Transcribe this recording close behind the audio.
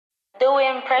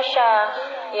Doing pressure,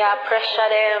 yeah, pressure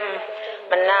them.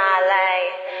 But nah lie,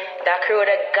 that crew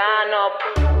that gone up.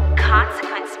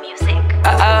 Consequence music.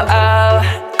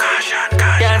 Caution.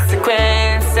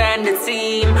 Consequence and the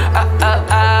team.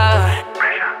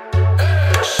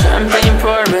 Champagne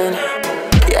pouring,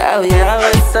 yeah, we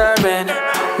always serving.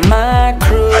 My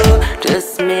crew,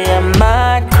 just me and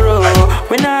my crew.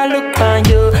 When I look on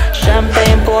you,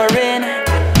 champagne pouring,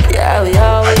 yeah, we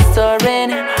always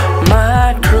serving.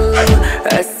 My crew,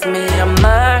 that's me and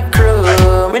my crew.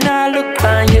 When I look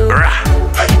on you,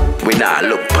 We not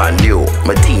look on you.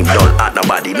 My team don't act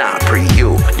nobody not pre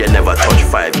you. You never touch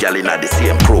 5 gal in the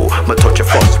same crew. Me touch your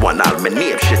first one, all my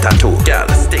name shit a two. Gal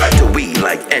stick to we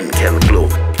like Enkel glue.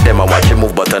 Them a watch you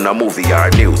move but on a movie or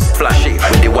news. Flashy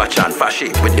with the watch and fashy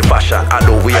with the fashion. I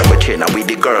don't wear my chain and with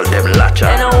the girl them latch on.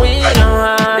 and we don't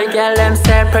want the girl them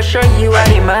say pressure you are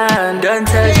the man. Don't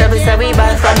tell Shabby say we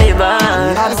buy from the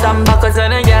van. Have some buckles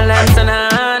and the girl them turn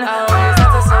on.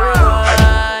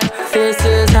 This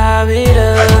is how we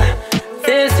do.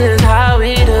 This is how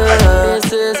we do.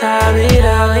 This is how we do.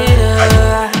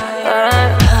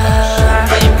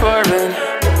 Champagne pouring,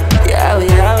 yeah, we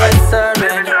always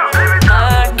serving.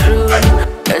 My crew,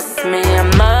 it's me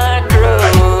and my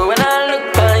crew. When I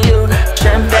look on you,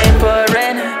 champagne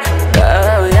pouring,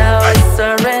 yeah, we always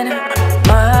serving.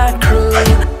 My crew,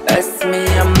 it's me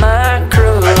and my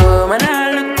crew. When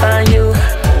I look on you,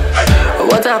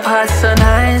 what a past so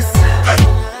nice.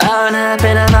 I'm up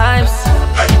in the vibes.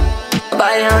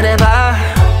 Buy out the bar,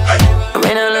 we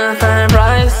no look for the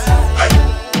price.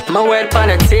 My weight on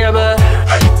the table,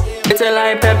 it's a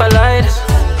light pepper light.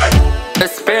 The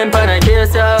spin on the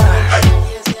kiss, yo.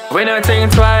 We don't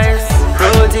think twice.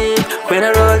 Roll deep, we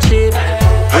don't roll cheap.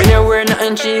 We don't wear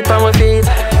nothing cheap on our feet.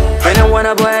 We don't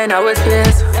wanna boy in our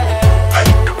space.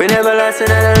 We never lost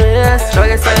another race.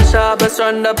 Shorty stand sharp, let's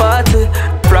run the party.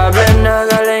 Problem now,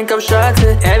 got link up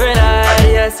shorty. Every night,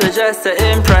 yes, so just to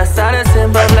impress. On a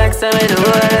simple flex, and we do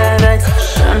it next.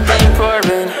 Champagne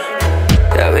pouring,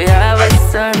 yeah, we always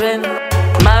serving.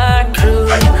 My crew,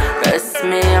 that's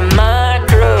me and my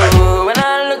crew. When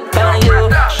I look on you,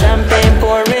 champagne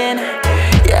pouring,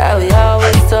 yeah, we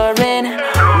always serving.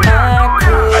 My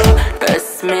crew,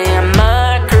 that's me and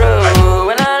my crew.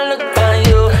 When I look on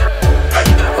you,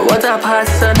 what a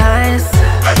past so nice.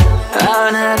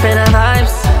 I'm up in the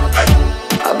vibes.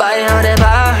 I buy out the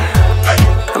bar,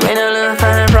 we no look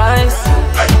for the price.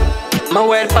 My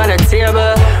weight on the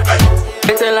table,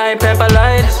 it's a light pepper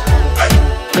light.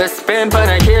 The spin on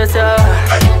the kiss, yo.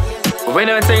 We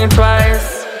don't think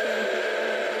twice.